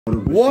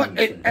What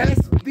an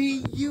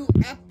SVU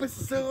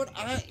episode.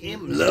 I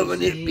am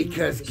loving it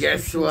because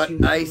guess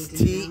what?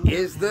 Ice-T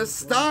is the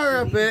star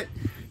of it.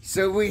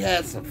 So we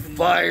had some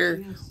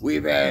fire,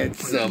 we've had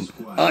some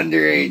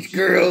underage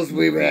girls,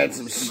 we've had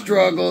some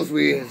struggles,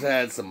 we've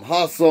had some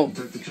hustle,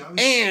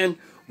 and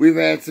we've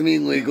had some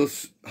illegal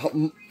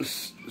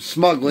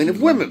smuggling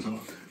of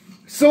women.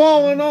 So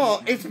all in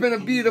all, it's been a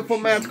beautiful,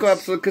 magical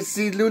episode because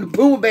see Luna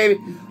Puma,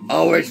 baby,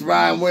 always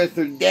riding with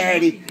her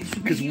daddy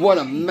because what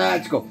a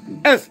magical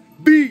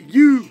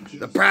SVU,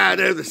 the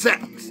pride of the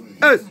sex,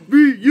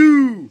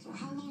 SVU.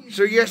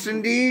 So yes,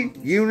 indeed,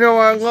 you know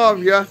I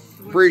love ya.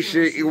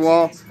 Appreciate you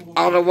all.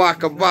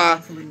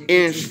 Alawakaba,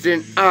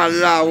 instant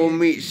Allah will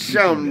meet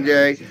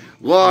someday.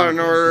 Law and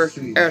Order,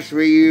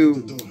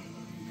 SVU.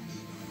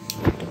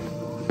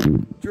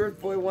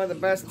 Truthfully, one of the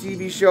best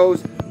TV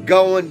shows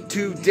going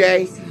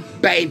today,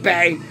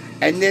 baby.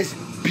 And this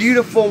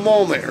beautiful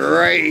moment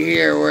right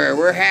here where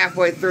we're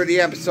halfway through the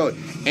episode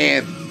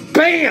and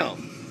BAM!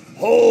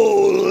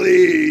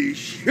 Holy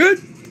shit!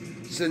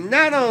 So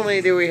not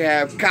only do we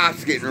have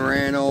cops getting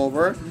ran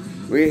over,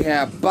 we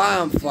have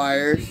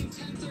bonfires,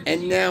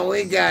 and now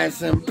we got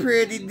some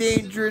pretty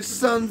dangerous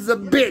sons of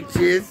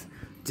bitches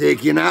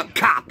taking out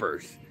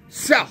coppers.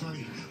 So,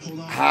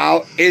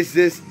 how is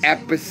this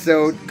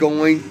episode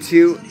going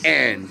to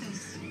end?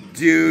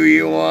 Do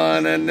you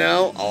want to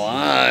know? Oh,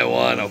 I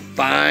want to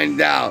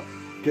find out.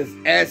 Because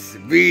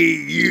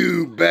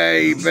SVU,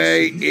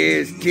 baby,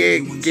 is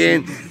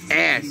kicking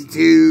ass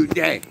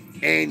today.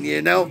 And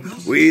you know,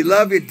 we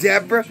love you,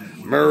 Deborah,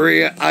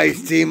 Maria,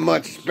 Ice-T,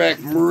 much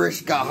respect,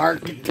 Mariska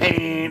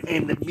Harkatan,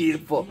 and the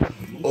beautiful,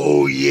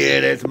 oh yeah,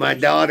 that's my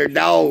daughter,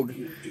 dog,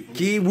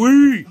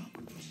 Kiwi.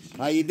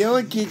 How you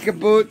doing, Kika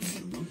Boots?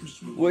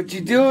 What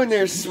you doing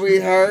there,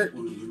 sweetheart?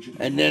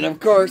 And then, of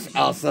course,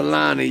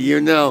 Alsalana,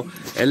 you know,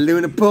 and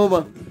Luna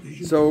Puma.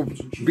 So,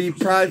 be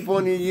prideful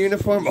in your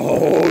uniform.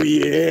 Oh,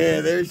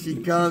 yeah, there she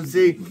comes.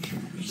 See,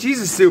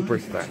 she's a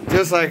superstar,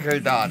 just like her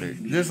daughter,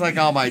 just like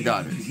all my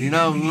daughters. You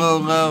know,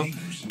 Lolo,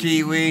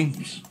 Kiwi,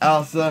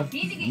 Elsa,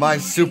 my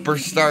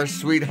superstar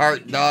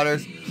sweetheart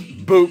daughters.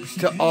 Boops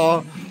to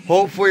all.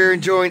 Hopefully you're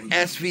enjoying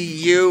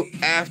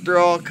SVU after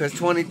all, because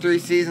 23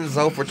 seasons,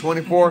 so for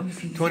 24,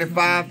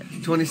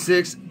 25,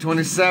 26,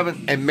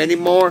 27, and many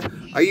more.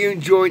 Are you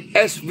enjoying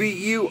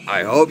SVU?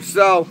 I hope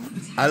so.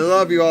 I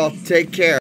love you all. Take care.